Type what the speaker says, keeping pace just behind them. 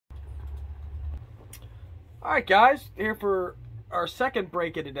Alright guys, here for our second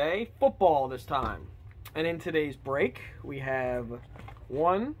break of the day, football this time. And in today's break, we have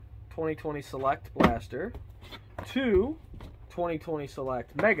 1 2020 Select Blaster, 2 2020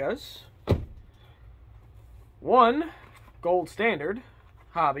 Select Megas, 1 Gold Standard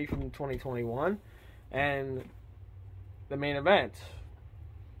Hobby from 2021, and the main event,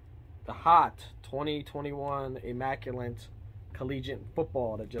 the hot 2021 Immaculate Collegiate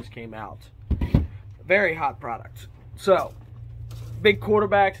Football that just came out. Very hot product. So, big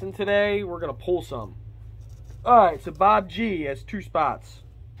quarterbacks in today. We're going to pull some. Alright, so Bob G has 2 spots.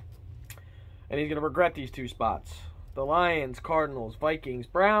 And he's going to regret these 2 spots. The Lions, Cardinals, Vikings,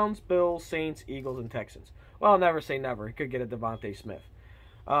 Browns, Bills, Saints, Eagles, and Texans. Well, never say never. He could get a Devontae Smith.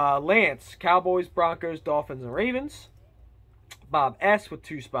 Lance, Cowboys, Broncos, Dolphins, and Ravens. Bob S with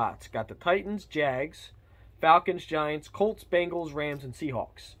 2 spots. Got the Titans, Jags, Falcons, Giants, Colts, Bengals, Rams, and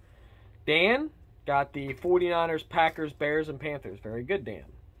Seahawks. Dan got the 49ers, Packers, Bears, and Panthers. Very good, Dan.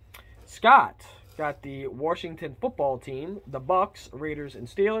 Scott got the Washington football team, the Bucks, Raiders, and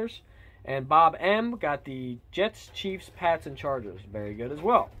Steelers. And Bob M got the Jets, Chiefs, Pats, and Chargers. Very good as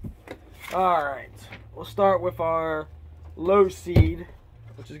well. Alright, we'll start with our low seed,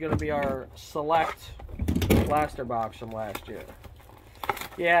 which is going to be our select blaster box from last year.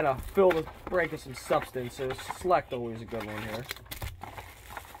 You had to fill the break with some substance, so select always a good one here.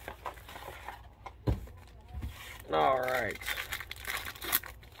 Alright.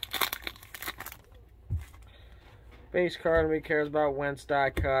 Base card, nobody cares about. Wentz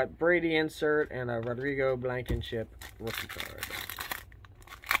die cut, Brady insert, and a Rodrigo Blankenship rookie card.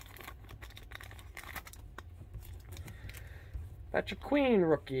 Patrick Queen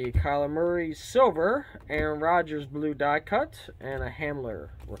rookie, Kyler Murray silver, Aaron Rodgers blue die cut, and a Hamler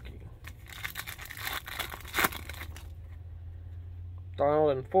rookie.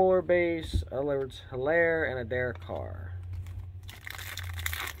 Donald and Fuller base, Edwards Hilaire, and a Derek Carr.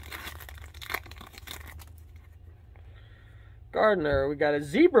 Gardner, we got a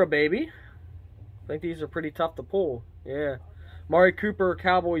zebra baby. I think these are pretty tough to pull. Yeah. Amari Cooper,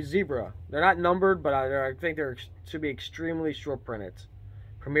 Cowboys zebra. They're not numbered, but I think they should be extremely short printed.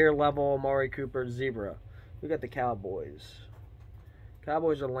 Premier level Amari Cooper zebra. We got the Cowboys.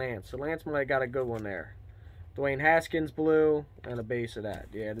 Cowboys are Lance. So Lance might have got a good one there. Dwayne Haskins blue, and a base of that.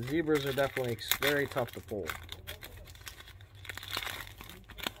 Yeah, the zebras are definitely very tough to pull.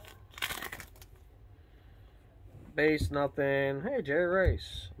 Base, nothing. Hey, Jerry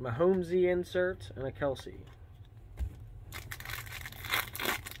Rice. Mahomesy insert, and a Kelsey.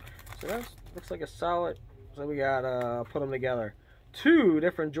 So that looks like a solid. So we got, put them together. 2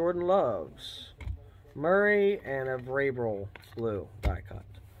 different Jordan Loves. Murray and a Vrabel blue die cut.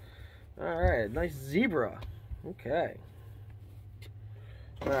 Alright, nice zebra. Okay.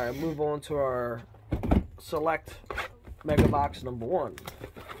 Alright, move on to our select mega box number 1.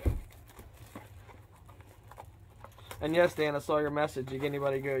 And yes, Dan, I saw your message. You get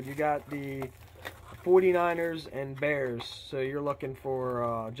anybody good. You got the 49ers and Bears. So you're looking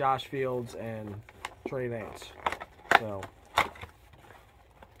for Josh Fields and Trey Lance. So.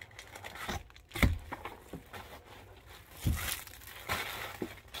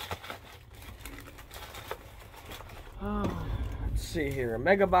 Let's see here.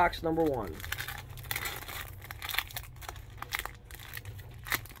 Mega box number 1.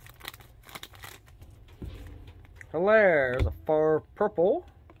 Hilaire. There's a far purple.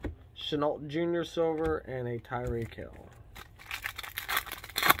 Chenault Jr. silver and a Tyreek Hill.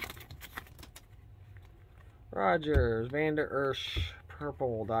 Rodgers. Vander Esch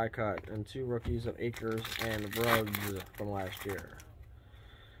purple die cut. And 2 rookies of Akers and Ruggs from last year.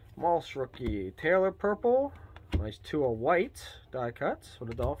 Moss rookie. Taylor purple. Nice 2 of white die cuts for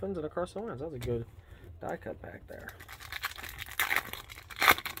the Dolphins and across the lines. That was a good die cut back there.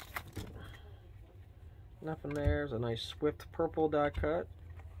 Nothing there. There's a nice Swift purple die cut.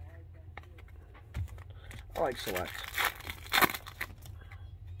 I like select.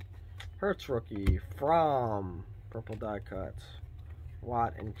 Hurts rookie. From purple die cut.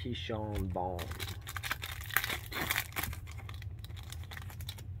 Watt and Keyshawn Bond.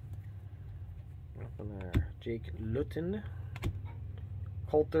 Nothing there. Jake Luton.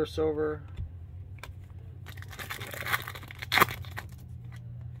 Coulter silver.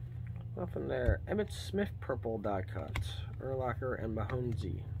 Nothing there. Emmitt Smith purple die cut. Urlacher and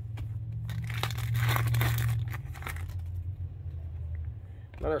Mahomesy.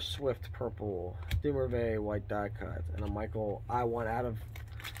 Another Swift purple. Dumerve white die cut. And a Michael I want out of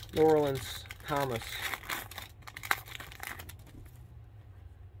New Orleans Thomas.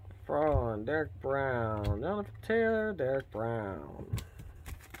 Braun, Derek Brown, Jonathan Taylor, Derek Brown.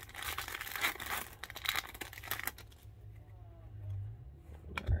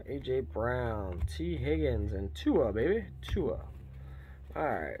 A.J. Brown, T. Higgins, and Tua, baby. Tua.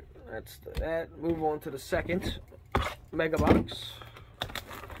 Alright, that's that. Move on to the second mega box.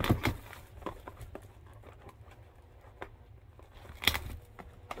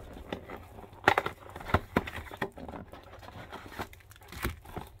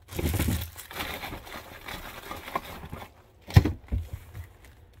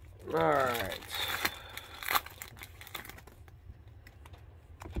 Alright.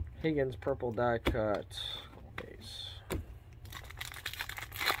 Higgins purple die cut base.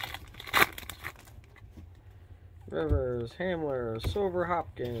 Rivers, Hamler, Silver,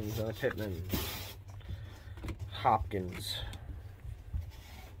 Hopkins, and a Pittman. Hopkins.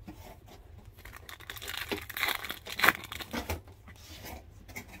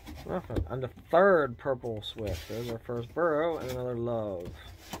 Nothing. And the third purple Swift. There's our first Burrow and another Love.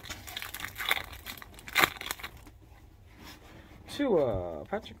 Tua,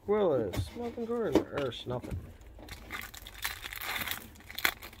 Patrick Willis, Melvin Gordon, nothing.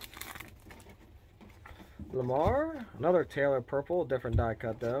 Lamar, another Taylor purple, different die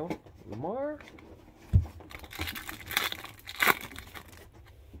cut though. Lamar.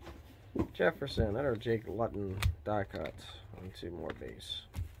 Jefferson, another Jake Luton die cut. And 2 more base.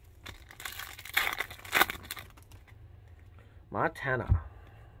 Montana,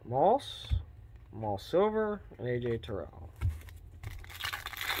 Moss Silver, and AJ Terrell.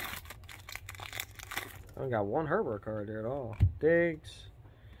 I haven't got one Herbert card here at all. Diggs.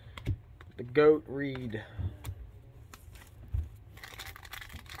 The GOAT Reed.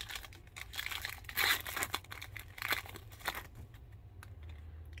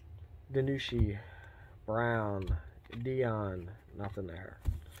 Danucci. Brown. Dion. Nothing there.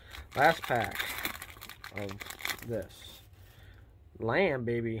 Last pack of this. Lamb,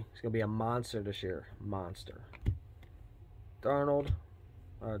 baby. It's going to be a monster this year. Monster. Donald.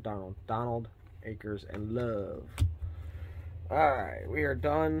 Akers, and Love. Alright, we are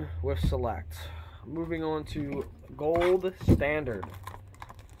done with Select. Moving on to Gold Standard,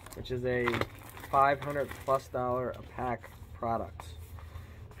 which is a $500+ a pack product.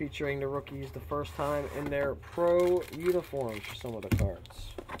 Featuring the rookies the first time in their pro uniforms for some of the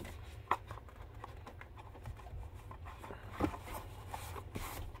cards.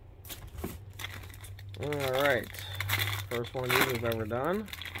 Alright, first one of these we've ever done.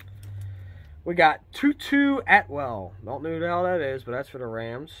 We got Tutu Atwell. Don't know who the hell that is, but that's for the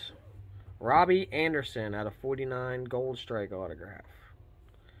Rams. Robbie Anderson out of 49 Gold Strike autograph.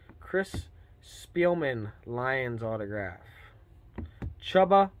 Chris Spielman Lions autograph.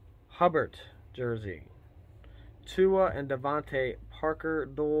 Chuba Hubbard jersey. Tua and Devontae Parker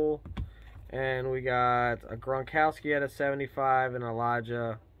duel. And we got a Gronkowski at a 75 and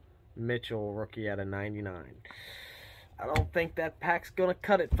Elijah Mitchell rookie at a 99. I don't think that pack's gonna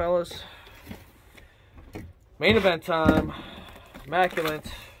cut it, fellas. Main event time. Immaculate.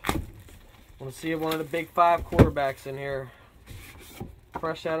 Want to see one of the big 5 quarterbacks in here.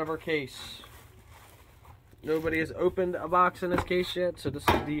 Fresh out of our case. Nobody has opened a box in this case yet, so this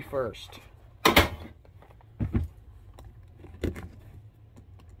is the first.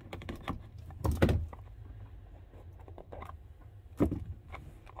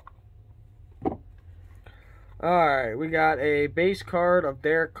 Alright, we got a base card of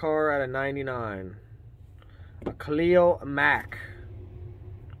Derek Carr at a 99. A Khalil Mack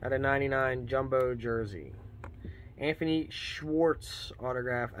at a 99 jumbo jersey. Anthony Schwartz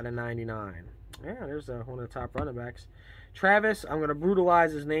autograph at a 99. Yeah, there's one of the top running backs. Travis, I'm going to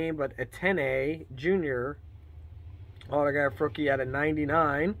brutalize his name, but Etienne Jr. autograph rookie at a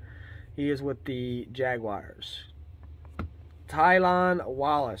 99. He is with the Jaguars. Tylan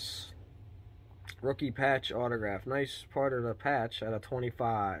Wallace rookie patch autograph. Nice part of the patch at a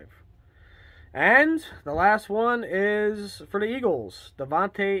 25. And the last one is for the Eagles.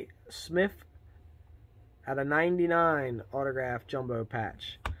 Devontae Smith at a 99 autograph jumbo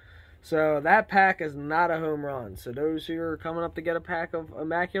patch. So that pack is not a home run. So those who are coming up to get a pack of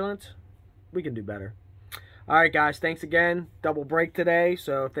Immaculate, we can do better. Alright guys, thanks again. Double break today.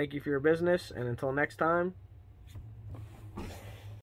 So thank you for your business. And until next time,